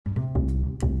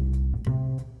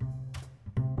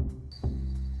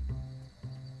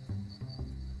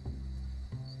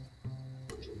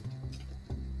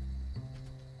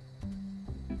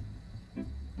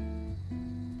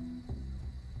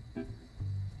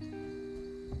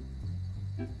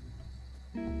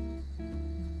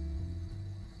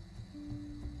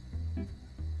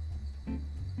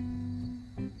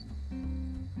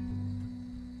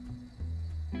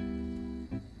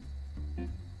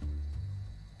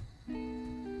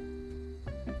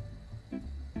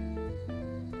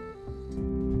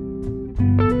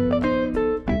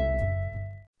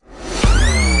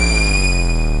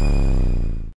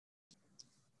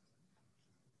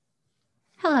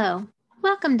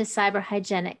Welcome to Cyber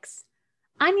Hygienics.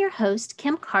 I'm your host,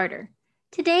 Kim Carter.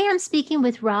 Today I'm speaking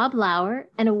with Rob Lauer,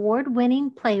 an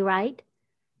award-winning playwright,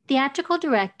 theatrical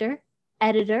director,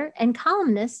 editor, and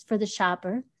columnist for The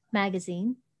Shopper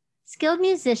magazine, skilled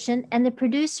musician, and the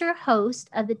producer-host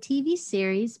of the TV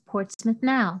series Portsmouth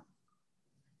Now.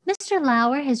 Mr.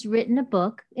 Lauer has written a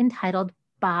book entitled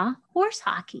Bah Horse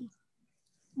Hockey.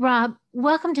 Rob,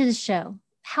 welcome to the show.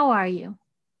 How are you?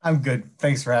 I'm good.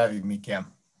 Thanks for having me, Kim.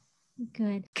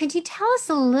 Good. Could you tell us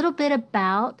a little bit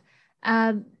about,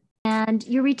 and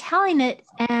you're retelling it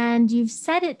and you've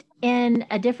set it in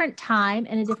a different time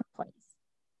and a different place.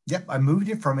 Yep, I moved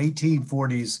it from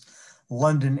 1840s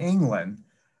London, England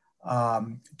to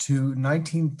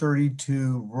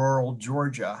 1932 rural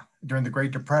Georgia during the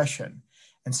Great Depression.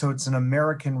 And so it's an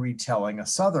American retelling, a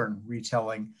Southern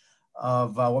retelling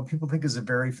of what people think is a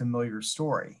very familiar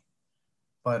story.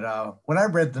 But when I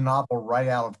read the novel right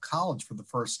out of college for the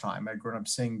first time, I'd grown up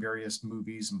seeing various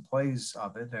movies and plays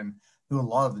of it and knew a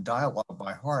lot of the dialogue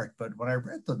by heart. But when I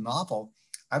read the novel,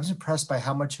 I was impressed by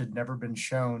how much had never been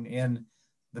shown in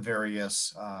the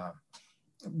various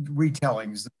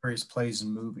retellings, the various plays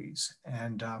and movies.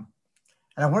 And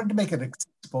I wanted to make it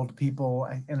accessible to people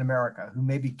in America who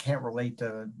maybe can't relate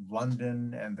to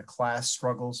London and the class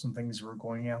struggles and things that were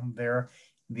going on there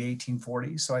in the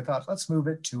 1840s. So I thought, let's move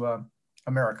it to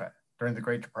America during the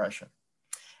Great Depression.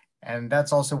 And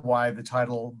that's also why the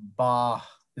title Bah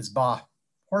is Bah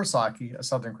Horse Hockey, a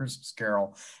Southern Christmas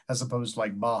Carol, as opposed to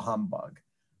like Bah Humbug.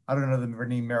 I don't know that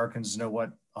many Americans know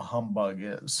what a humbug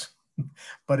is,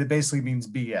 but it basically means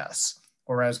BS,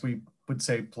 or as we would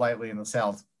say politely in the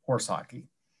South, horse hockey.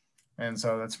 And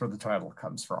so that's where the title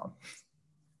comes from.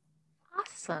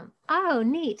 Awesome. Oh,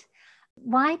 neat.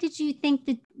 Why did you think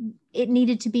that it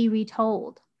needed to be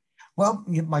retold? Well,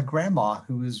 my grandma,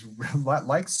 who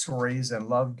liked stories and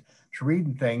loved to read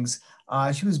and things,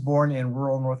 she was born in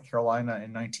rural North Carolina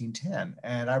in 1910.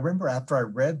 And I remember after I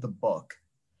read the book,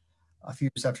 a few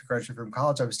years after graduating from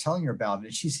college, I was telling her about it.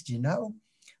 And she said,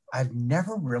 I've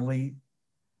never really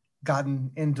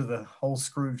gotten into the whole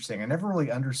Scrooge thing. I never really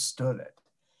understood it.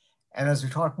 And as we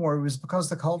talked more, it was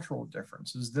because of the cultural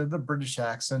differences, the British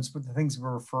accents, but the things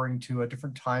we're referring to a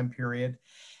different time period.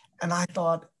 And I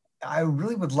thought, I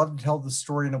really would love to tell the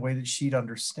story in a way that she'd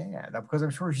understand, because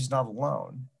I'm sure she's not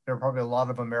alone. There are probably a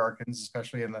lot of Americans,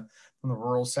 especially from the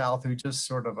rural South, who just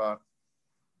sort of,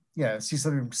 see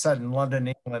something set in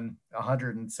London, England,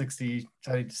 160,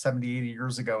 70, 80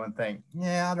 years ago and think,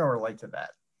 I don't relate to that.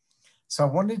 So I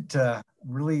wanted to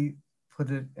really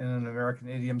put it in an American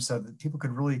idiom so that people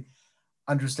could really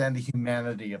understand the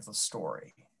humanity of the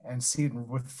story and see it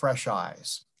with fresh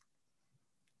eyes.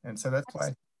 And so that's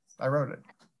why I wrote it.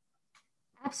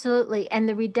 Absolutely. And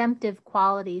the redemptive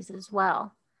qualities as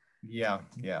well. Yeah.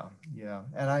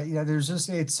 And there's just,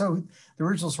 the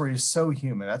original story is so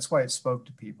human. That's why it spoke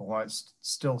to people, why it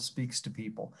still speaks to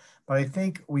people. But I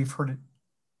think we've heard it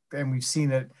and we've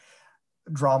seen it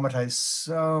dramatized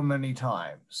so many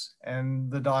times.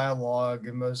 And the dialogue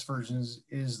in most versions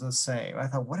is the same. I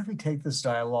thought, what if we take this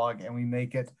dialogue and we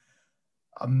make it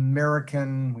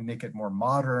American, we make it more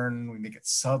modern, we make it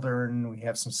Southern, we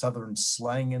have some Southern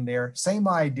slang in there, same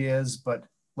ideas, but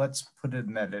let's put it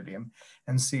in that idiom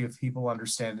and see if people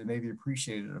understand it, maybe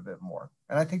appreciate it a bit more.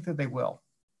 And I think that they will.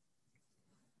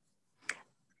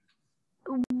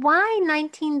 Why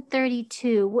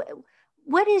 1932?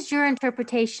 What is your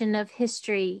interpretation of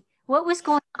history? What was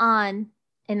going on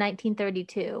in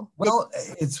 1932? Well,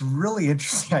 it's really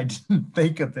interesting. I didn't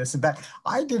think of this. In fact,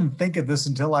 I didn't think of this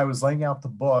until I was laying out the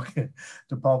book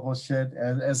to publish it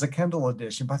as a Kindle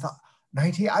edition. But I thought,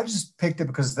 I just picked it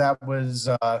because that was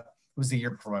the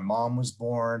year before my mom was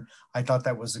born. I thought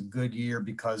that was a good year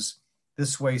because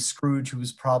this way Scrooge, who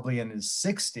was probably in his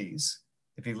 60s,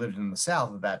 if he lived in the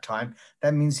South at that time,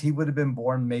 that means he would have been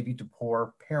born maybe to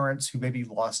poor parents who maybe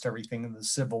lost everything in the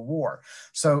Civil War.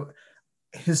 So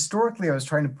historically, I was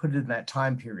trying to put it in that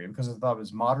time period because I thought it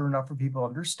was modern enough for people to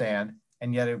understand,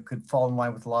 and yet it could fall in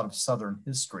line with a lot of Southern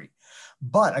history.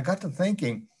 But I got to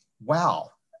thinking,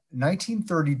 wow,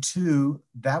 1932,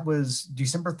 that was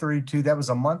December 32, that was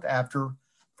a month after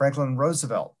Franklin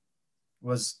Roosevelt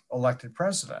was elected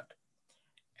president.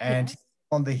 And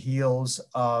on the heels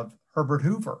of Herbert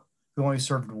Hoover, who only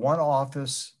served one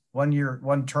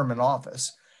term in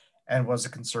office, and was a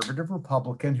conservative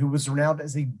Republican who was renowned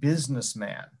as a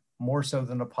businessman, more so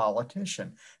than a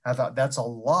politician. I thought that's a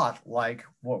lot like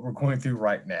what we're going through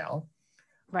right now.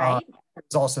 Right.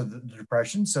 It's also the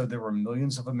Depression, so there were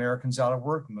millions of Americans out of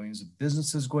work, millions of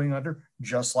businesses going under,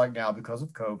 just like now because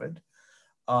of COVID.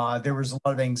 There was a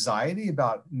lot of anxiety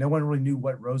about, no one really knew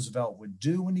what Roosevelt would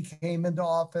do when he came into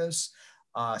office.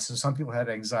 So some people had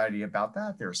anxiety about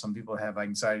that. There are some people who have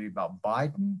anxiety about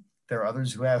Biden. There are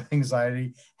others who have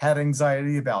had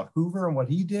anxiety about Hoover and what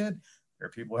he did. There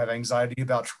are people who have anxiety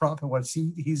about Trump and what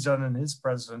he's done in his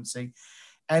presidency.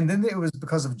 And then it was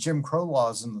because of Jim Crow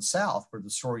laws in the South, where the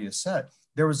story is set,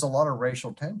 there was a lot of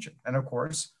racial tension. And of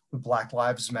course, with Black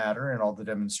Lives Matter and all the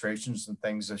demonstrations and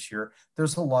things this year,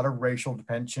 there's a lot of racial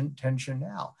tension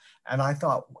now. And I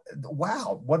thought,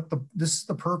 wow, this is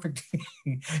the perfect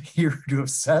year to have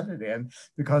set it in,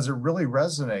 because it really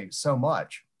resonates so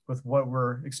much with what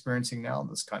we're experiencing now in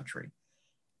this country.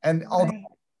 And although the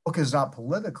book is not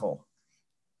political,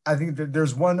 I think that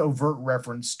there's one overt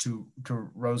reference to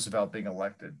Roosevelt being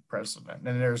elected president,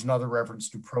 and there's another reference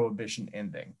to prohibition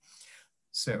ending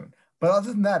soon. But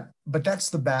other than that, but that's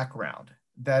the background.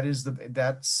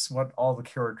 That's what all the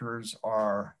characters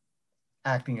are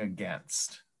acting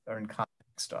against or in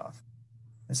context of.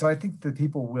 And so I think that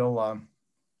people will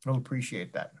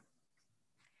appreciate that.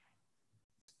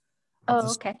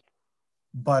 Oh, okay.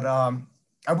 But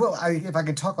if I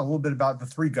can talk a little bit about the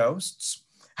three ghosts.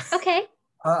 Okay.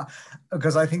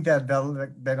 Because I think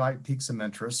that might pique some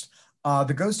interest.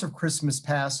 The Ghost of Christmas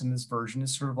Past in this version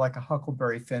is sort of like a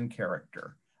Huckleberry Finn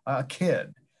character, a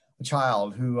kid, a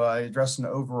child who dressed in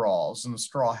overalls and a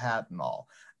straw hat and all.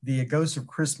 The Ghost of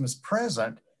Christmas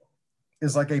Present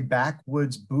is like a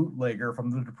backwoods bootlegger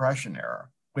from the Depression era,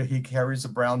 where he carries a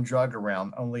brown jug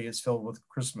around, only it's filled with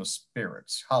Christmas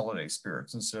spirits, holiday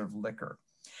spirits instead of liquor.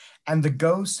 And the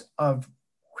Ghost of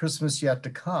Christmas Yet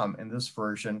to Come in this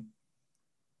version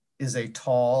is a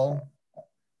tall,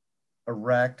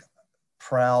 erect,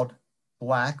 proud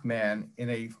Black man in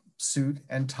a suit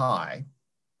and tie,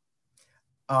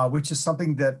 which is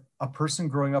something that a person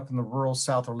growing up in the rural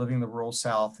South or living in the rural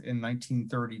South in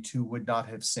 1932 would not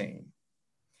have seen.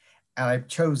 And I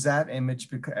chose that image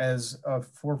because as a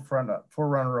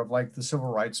forerunner of like the civil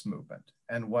rights movement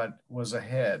and what was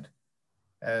ahead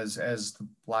as the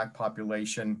Black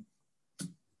population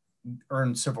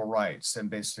earned civil rights and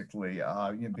basically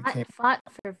became fought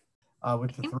for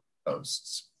with the three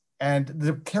ghosts. And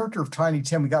the character of Tiny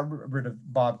Tim, we got rid of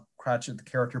Bob Cratchit, the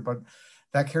character, but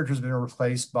that character has been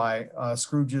replaced by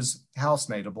Scrooge's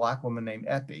housemate, a Black woman named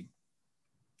Eppie.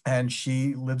 And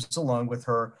she lives alone with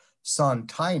her son,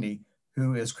 Tiny,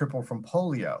 who is crippled from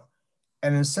polio.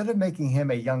 And instead of making him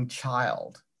a young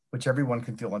child, which everyone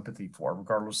can feel empathy for,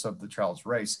 regardless of the child's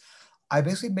race, I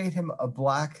basically made him a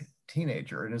Black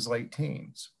teenager in his late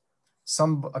teens.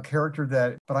 A character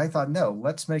that, but I thought, no,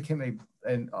 let's make him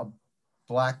a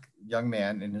Black young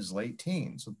man in his late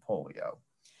teens with polio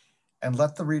and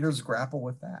let the readers grapple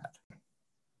with that.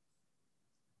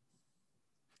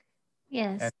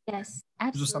 Yes, and yes,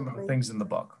 absolutely. Those are some of the things in the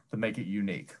book to make it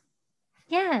unique.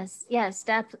 Yes, yes,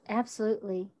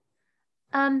 absolutely.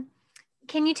 Can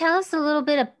you tell us a little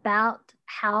bit about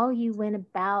how you went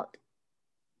about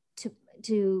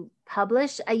to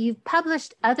publish? You've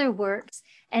published other works,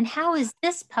 and how is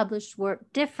this published work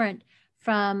different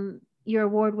from your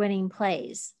award-winning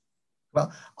plays?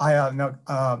 Well,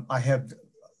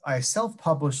 I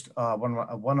self-published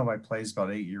one of my plays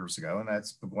about 8 years ago, and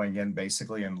that's going in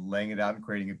basically and laying it out and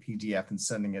creating a PDF and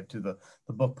sending it to the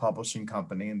book publishing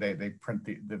company, and they print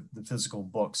the physical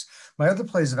books. My other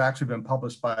plays have actually been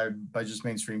published by just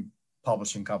mainstream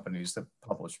publishing companies that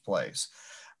publish plays.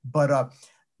 But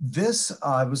this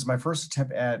was my first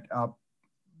attempt at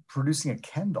producing a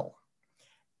Kindle.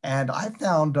 And I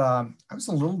found I was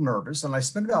a little nervous, and I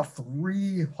spent about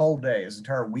 3 whole days,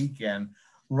 entire weekend,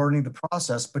 learning the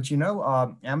process. But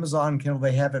Amazon Kindle,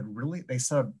 they have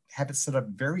it set up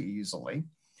very easily.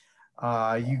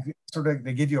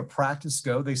 They give you a practice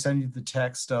go. They send you the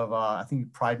text of I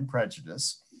think Pride and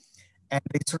Prejudice, and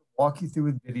they sort of walk you through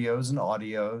with videos and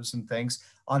audios and things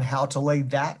on how to lay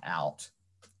that out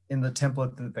in the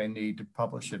template that they need to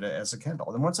publish it as a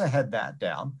Kindle. And once I had that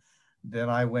down, then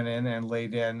I went in and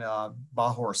laid in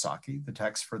Bahorasaki, the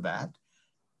text for that.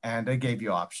 And they gave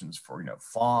you options for,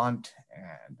 font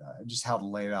and just how to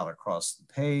lay it out across the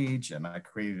page. And I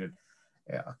created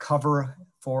a cover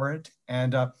for it.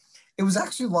 And it was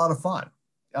actually a lot of fun.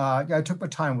 I took my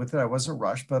time with it. I wasn't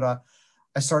rushed, but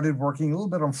I started working a little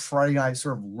bit on Friday night,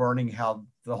 sort of learning how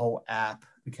the whole app,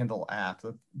 the Kindle app,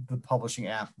 the publishing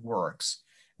app works.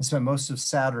 I spent most of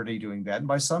Saturday doing that. And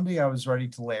by Sunday, I was ready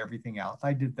to lay everything out.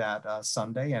 I did that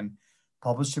Sunday and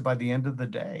published it by the end of the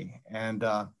day. And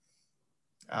by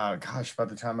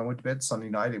the time I went to bed Sunday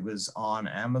night, it was on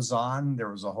Amazon.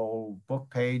 There was a whole book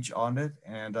page on it,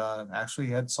 and actually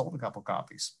had sold a couple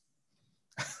copies.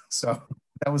 So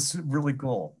that was really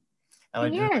cool.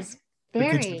 And yes, the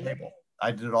kitchen table.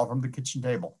 I did it all from the kitchen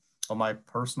table on my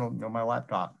personal, my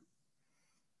laptop.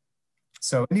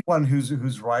 So anyone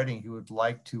who's writing who would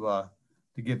like to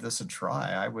give this a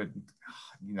try, I would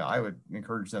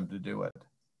encourage them to do it.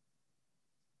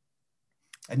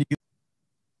 And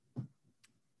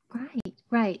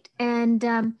Right. And,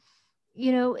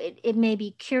 it may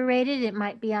be curated, it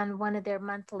might be on one of their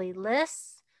monthly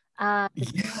lists.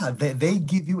 yeah, they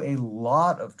give you a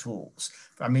lot of tools.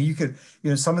 I mean, you could,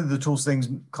 some of the things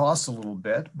cost a little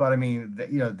bit, but I mean,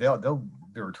 there are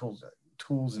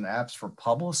tools and apps for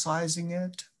publicizing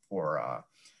it, for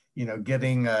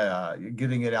getting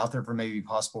it out there for maybe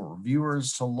possible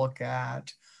reviewers to look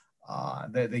at.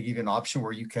 They give you an option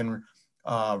where you can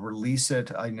release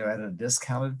it, at a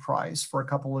discounted price for a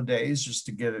couple of days just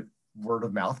to get it word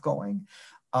of mouth going.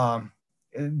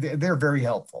 They're very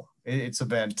helpful. It's a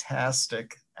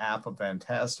fantastic app, a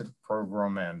fantastic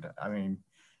program, and I mean,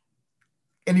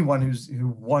 anyone who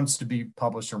wants to be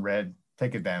published and read,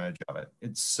 take advantage of it.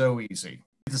 It's so easy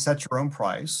to set your own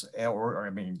price, or I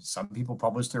mean, some people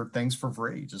publish their things for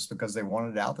free just because they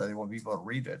want it out there. They want people to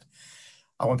read it.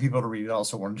 I want people to read it. I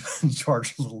also want to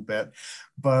charge a little bit,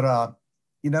 but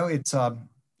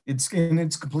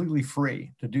it's completely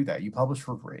free to do that. You publish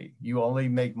for free. You only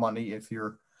make money if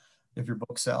your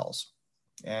book sells,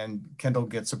 and Kindle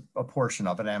gets a portion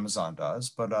of it. Amazon does,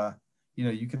 but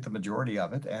you get the majority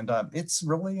of it, and it's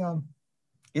really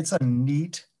it's a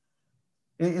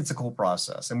cool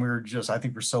process. And I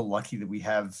think we're so lucky that we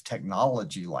have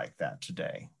technology like that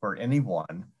today, where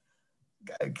anyone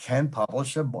can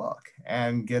publish a book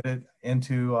and get it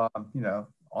into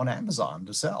on Amazon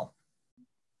to sell.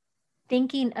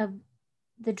 Thinking of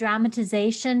the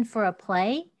dramatization for a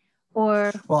play,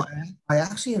 or? Well, I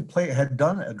actually had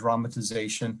done a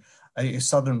dramatization, a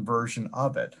Southern version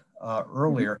of it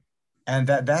earlier, and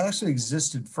that actually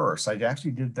existed first. I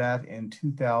actually did that in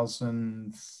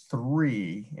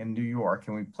 2003 in New York,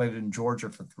 and we played it in Georgia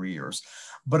for 3 years.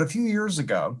 But a few years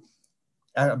ago,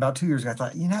 about 2 years ago, I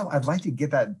thought, I'd like to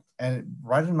get that and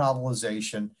write a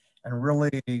novelization and really,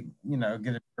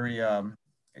 get it very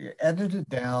edit it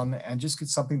down and just get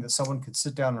something that someone could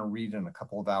sit down and read in a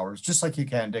couple of hours, just like you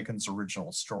can Dickens'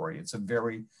 original story. It's a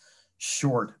very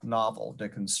short novel,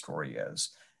 Dickens' story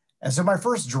is. And so my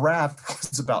first draft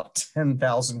was about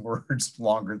 10,000 words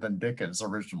longer than Dickens'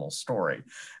 original story.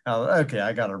 Now, okay,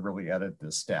 I got to really edit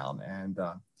this down. And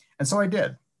so I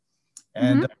did.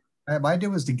 And my idea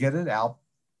was to get it out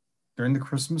during the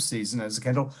Christmas season as a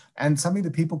Kindle, and something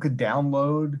that people could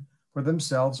download for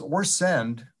themselves or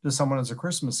send to someone as a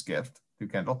Christmas gift through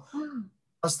Kindle.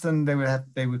 Less than they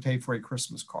would pay for a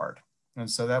Christmas card. And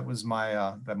so that was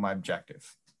my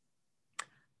objective.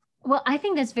 Well, I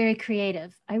think that's very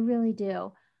creative. I really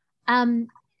do.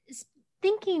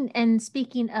 Thinking and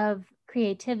speaking of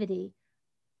creativity,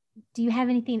 do you have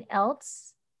anything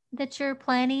else that you're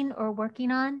planning or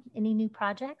working on? Any new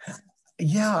projects?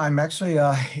 Yeah, I'm actually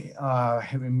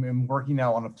I'm working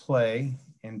now on a play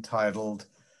entitled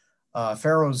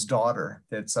Pharaoh's Daughter,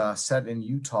 that's set in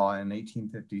Utah in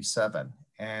 1857.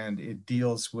 And it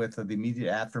deals with the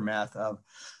immediate aftermath of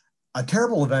a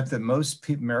terrible event that most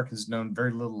Americans know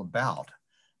very little about,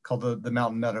 called the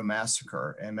Mountain Meadow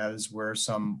Massacre. And that is where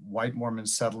some white Mormon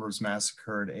settlers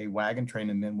massacred a wagon train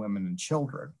of men, women, and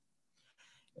children.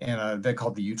 And they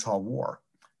called the Utah War.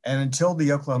 And until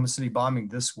the Oklahoma City bombing,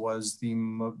 this was the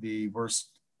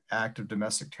worst act of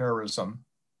domestic terrorism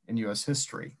in US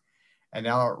history. And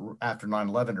now after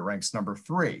 9/11, it ranks number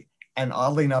 3. And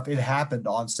oddly enough, it happened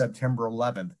on September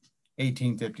 11th,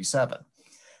 1857.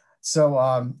 So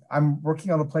I'm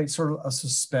working on a play, sort of a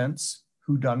suspense,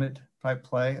 whodunit type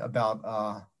play about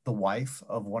the wife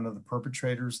of one of the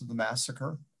perpetrators of the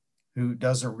massacre, who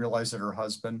doesn't realize that her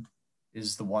husband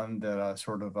is the one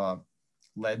that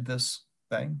led this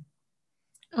thing.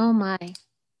 Oh my.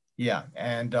 Yeah,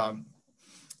 and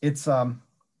it's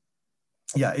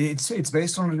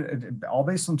based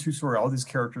on true story. All these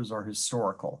characters are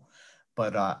historical,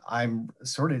 but I'm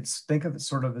think of it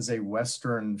sort of as a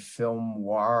Western film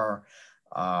noir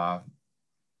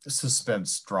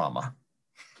suspense drama.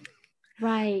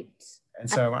 Right. And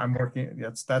so I'm working.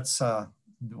 That's one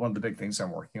of the big things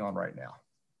I'm working on right now.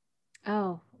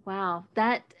 Oh wow,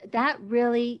 that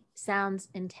really sounds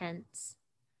intense.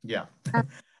 Yeah.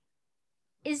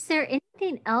 Is there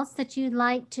anything else that you'd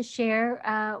like to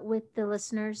share with the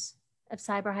listeners of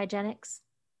Cyber Hygienics?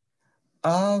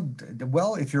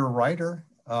 Well, if you're a writer,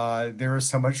 there is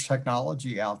so much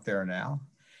technology out there now.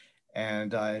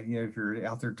 And, if you're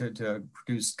out there to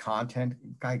produce content,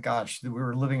 gosh,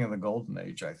 we're living in the golden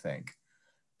age, I think.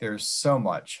 There's so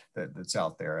much that's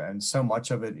out there, and so much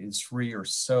of it is free or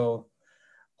so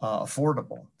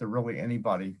affordable that really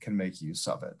anybody can make use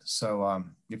of it. So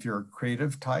if you're a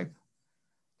creative type,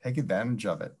 take advantage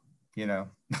of it,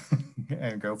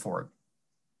 and go for it.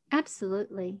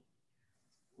 Absolutely.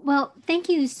 Well, thank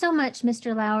you so much,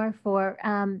 Mr. Lauer, for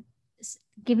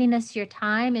giving us your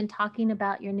time and talking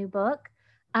about your new book.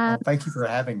 Thank you for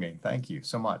having me. Thank you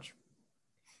so much.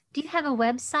 Do you have a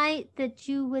website that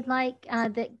you would like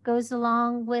that goes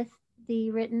along with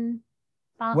the written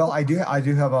book? Well, I do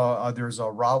have there's a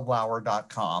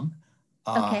roblauer.com.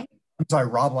 Okay. I'm sorry,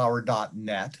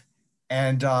 roblauer.net.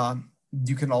 And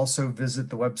you can also visit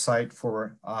the website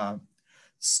for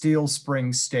Steel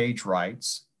Spring Stage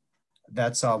Rights.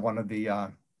 That's one of the,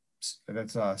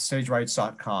 that's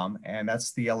stagerights.com. And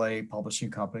that's the LA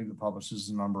publishing company that publishes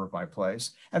a number of my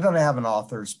plays. And then I have an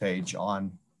author's page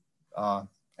on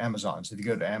Amazon. So if you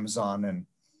go to Amazon and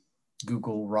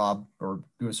Google Rob or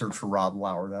do a search for Rob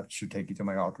Lauer, that should take you to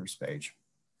my author's page.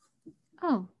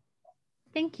 Oh,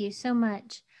 thank you so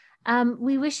much.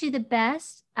 We wish you the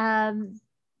best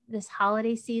this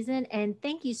holiday season. And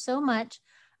thank you so much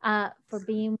for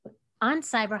being on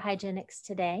Cyber Hygienics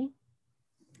today.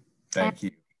 Thank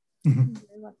you. You're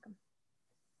welcome.